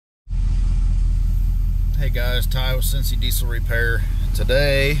Guys, Ty with Cincy Diesel Repair.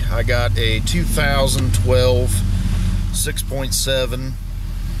 Today I got a 2012 6.7.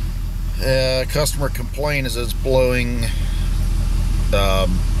 Customer complaint is it's blowing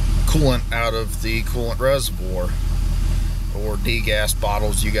coolant out of the coolant reservoir, or degas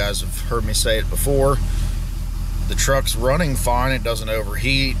bottles. You guys have heard me say it before. The truck's running fine, it doesn't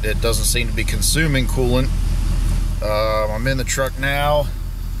overheat, it doesn't seem to be consuming coolant. I'm in the truck now,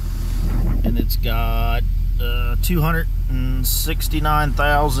 and it's got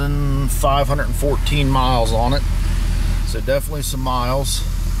 269,514 miles on it, so definitely some miles.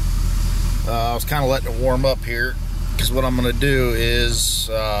 I was kind of letting it warm up here, because what I'm going to do is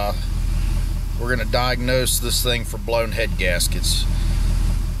we're going to diagnose this thing for blown head gaskets.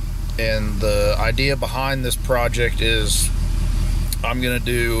 And the idea behind this project is I'm going to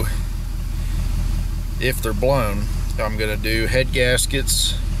do, if they're blown, I'm going to do head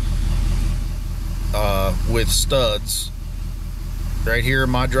gaskets with studs right here in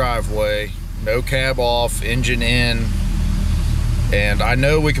my driveway, no cab off, engine in, and I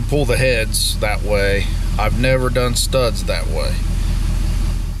know we can pull the heads that way. I've never done studs that way,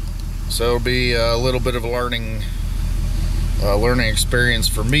 so it'll be a little bit of a learning experience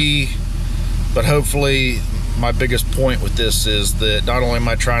for me. But hopefully my biggest point with this is that not only am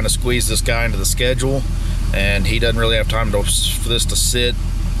I trying to squeeze this guy into the schedule, and he doesn't really have time for this to sit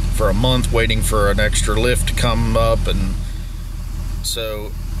for a month waiting for an extra lift to come up, and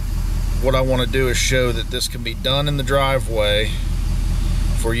so what I want to do is show that this can be done in the driveway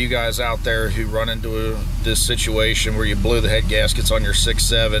for you guys out there who run into this situation where you blew the head gaskets on your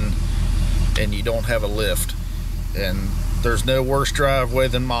 6.7 and you don't have a lift. And there's no worse driveway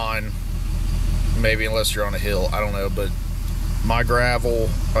than mine, maybe unless you're on a hill, I don't know, but my gravel,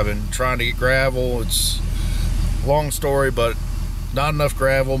 I've been trying to get gravel, it's a long story, but not enough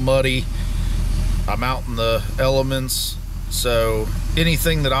gravel, muddy. I'm out in the elements, so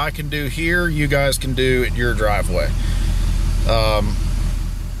anything that I can do here, you guys can do at your driveway.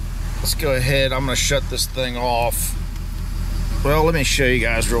 Let's go ahead, I'm gonna shut this thing off. Well, let me show you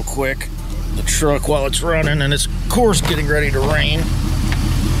guys real quick the truck while it's running, and it's of course getting ready to rain.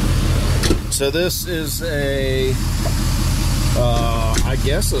 So this is a I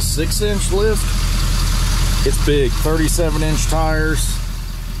guess a 6-inch lift. It's big, 37-inch tires,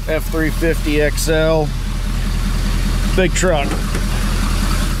 F350 XL, big truck.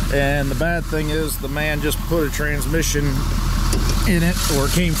 And the bad thing is the man just put a transmission in it, or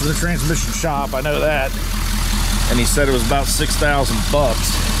it came from the transmission shop, I know that, and he said it was about 6,000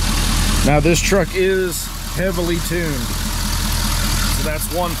 bucks. Now this truck is heavily tuned, so that's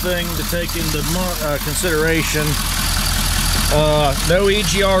one thing to take into consideration. No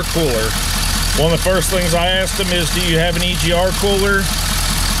EGR cooler. One of the first things I asked him is, do you have an EGR cooler?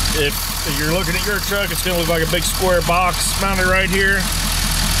 If you're looking at your truck, it's going to look like a big square box mounted right here.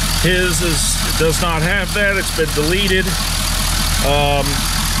 His does not have that. It's been deleted.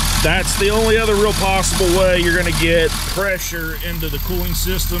 That's the only other real possible way you're going to get pressure into the cooling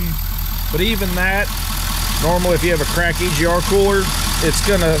system. But even that, normally if you have a crack EGR cooler, it's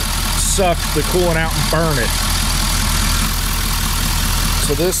going to suck the coolant out and burn it.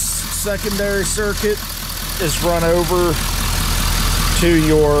 So this secondary circuit is run over to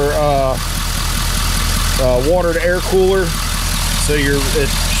your water to air cooler, so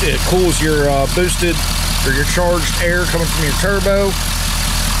it cools your boosted or your charged air coming from your turbo.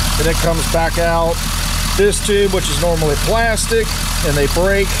 Then it comes back out this tube, which is normally plastic, and they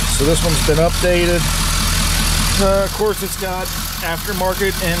break, so this one's been updated. Of course, it's got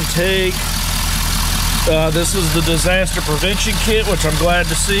aftermarket intake. This is the disaster prevention kit, which I'm glad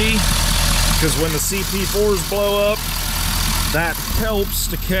to see, because when the CP4s blow up, that helps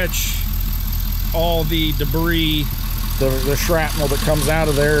to catch all the debris, the shrapnel that comes out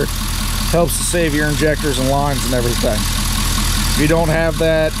of there, helps to save your injectors and lines and everything. If you don't have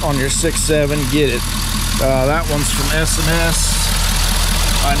that on your 6.7, get it. That one's from S&S.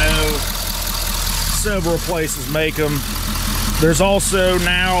 I know several places make them. There's also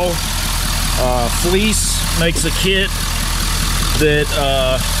now Fleece makes a kit that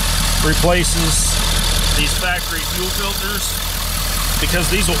replaces these factory fuel filters, because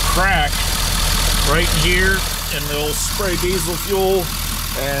these will crack right in here and they'll spray diesel fuel,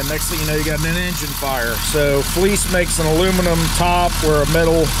 and next thing you know, you got an engine fire. So Fleece makes an aluminum top where a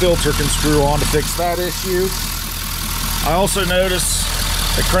metal filter can screw on to fix that issue. I also noticed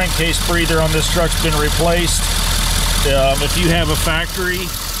the crankcase breather on this truck's been replaced. If you have a factory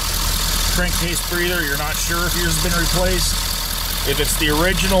crankcase breather, you're not sure if yours has been replaced, if it's the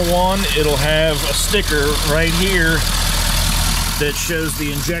original one, it'll have a sticker right here that shows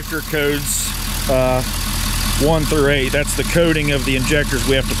the injector codes 1 through 8. That's the coding of the injectors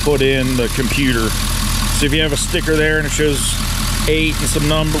we have to put in the computer. So if you have a sticker there and it shows 8 and some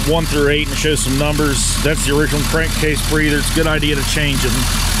number, 1 through 8, and it shows some numbers, that's the original crankcase breather. It's a good idea to change them.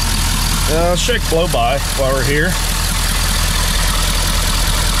 Let's check blow by while we're here.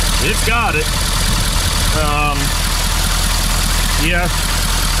 It's got it. Yeah.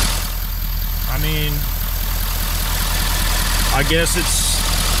 I mean, I guess it's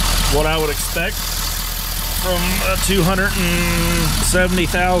what I would expect from a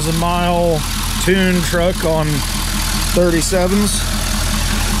 270,000 mile tuned truck on 37s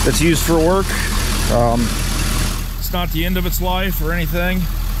that's used for work. It's not the end of its life or anything.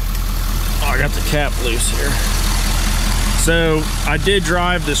 Oh, I got the cap loose here. So I did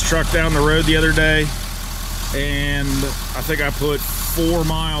drive this truck down the road the other day, and I think I put 4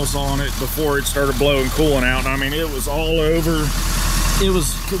 miles on it before it started blowing coolant out. And I mean, it was all over. It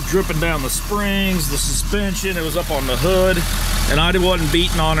was dripping down the springs, the suspension, it was up on the hood, and I wasn't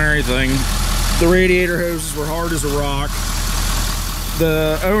beating on or anything. The radiator hoses were hard as a rock.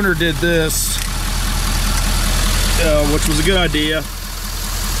 The owner did this, which was a good idea.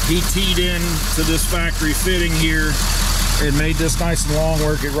 He teed in to this factory fitting here and made this nice and long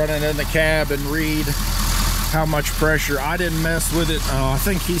where it could run it in the cab and read how much pressure. I didn't mess with it. I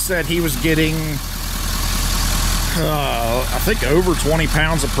think he said he was getting I think over 20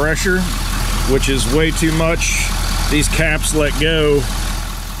 pounds of pressure, which is way too much. These caps let go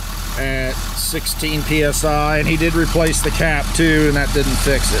at 16 psi, and he did replace the cap too, and that didn't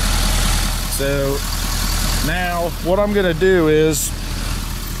fix it. So now what I'm gonna do is,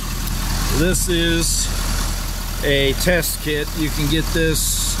 this is a test kit. You can get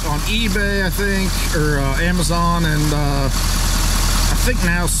this on eBay, I think, or Amazon, and I think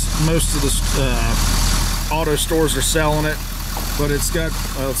now most of the auto stores are selling it, but it's got,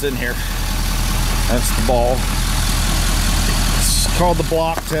 well, it's in here. That's the ball. It's called the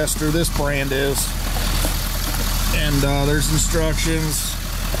block tester, this brand is. And there's instructions.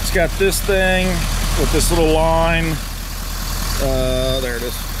 It's got this thing with this little line. There it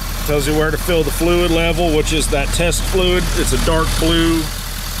is. Tells you where to fill the fluid level, which is that test fluid. It's a dark blue,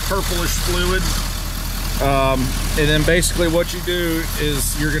 purplish fluid. And then basically what you do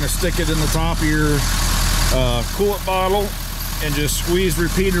is you're gonna stick it in the top of your coolant bottle and just squeeze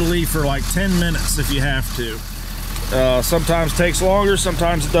repeatedly for like 10 minutes if you have to. Sometimes takes longer,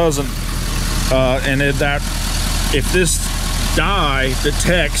 sometimes it doesn't. And if this dye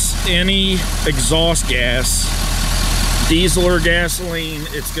detects any exhaust gas, diesel or gasoline,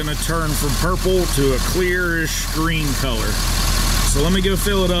 it's gonna turn from purple to a clearish green color. So let me go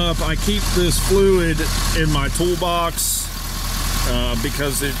fill it up. I keep this fluid in my toolbox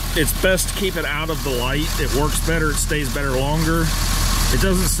because it's best to keep it out of the light. It works better, it stays better longer. It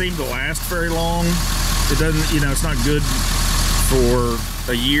doesn't seem to last very long. It doesn't, you know, it's not good for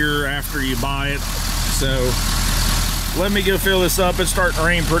a year after you buy it. So let me go fill this up. It's starting to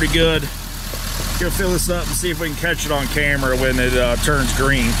rain pretty good. Go fill this up and see if we can catch it on camera when it turns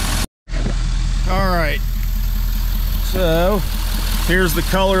green. All right, so here's the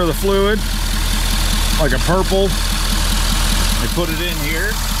color of the fluid, like a purple. They put it in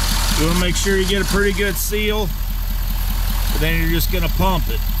here. You want to make sure you get a pretty good seal, but then you're just going to pump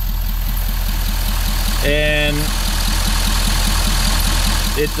it. And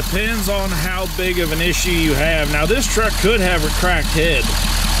it depends on how big of an issue you have. Now this truck could have a cracked head.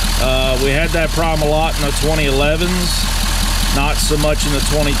 We had that problem a lot in the 2011s, not so much in the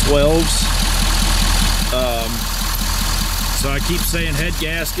 2012s. So I keep saying head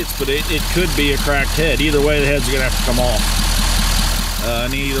gaskets, but it could be a cracked head. Either way, the head's gonna have to come off.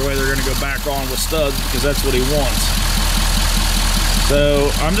 And either way, they're gonna go back on with studs because that's what he wants.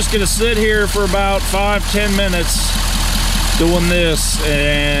 So I'm just gonna sit here for about 5-10 minutes doing this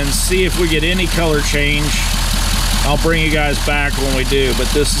and see if we get any color change. I'll bring you guys back when we do, but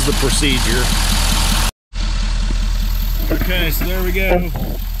this is the procedure. Okay, so there we go.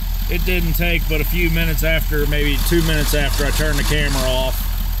 It didn't take but a few minutes after, maybe 2 minutes after I turned the camera off,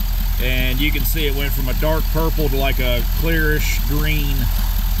 and you can see it went from a dark purple to like a clearish green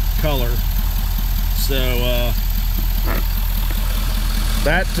color. So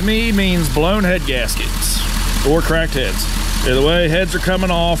that to me means blown head gaskets or cracked heads. Either way, heads are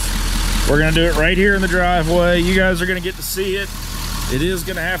coming off. We're gonna do it right here in the driveway. You guys are gonna get to see it. It is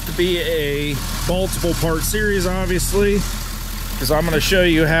gonna have to be a multiple part series, obviously, because I'm gonna show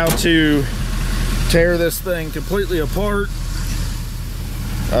you how to tear this thing completely apart.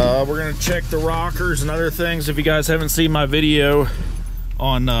 We're gonna check the rockers and other things. If you guys haven't seen my video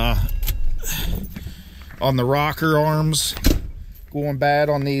on the rocker arms, going bad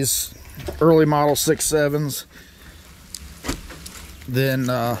on these early model 6.7s, then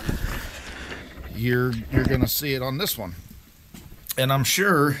you're gonna see it on this one. And I'm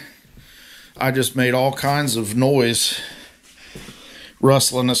sure I just made all kinds of noise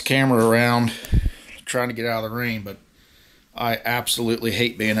rustling this camera around trying to get out of the rain, but I absolutely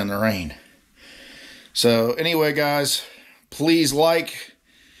hate being in the rain. So anyway, guys, please like,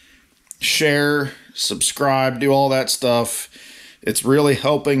 share, subscribe, do all that stuff. It's really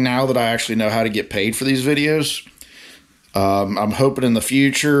helping now that I actually know how to get paid for these videos. I'm hoping in the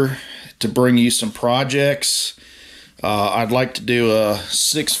future to bring you some projects. I'd like to do a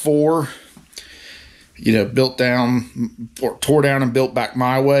 6.4, you know, built down, or tore down and built back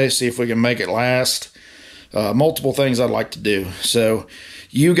my way, see if we can make it last. Multiple things I'd like to do. So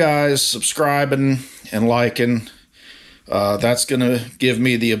you guys subscribing and liking, that's going to give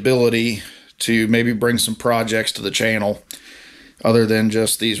me the ability to maybe bring some projects to the channel other than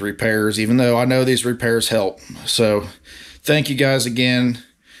just these repairs, even though I know these repairs help. So thank you guys again.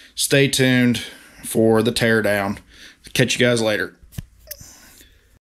 Stay tuned for the teardown. Catch you guys later.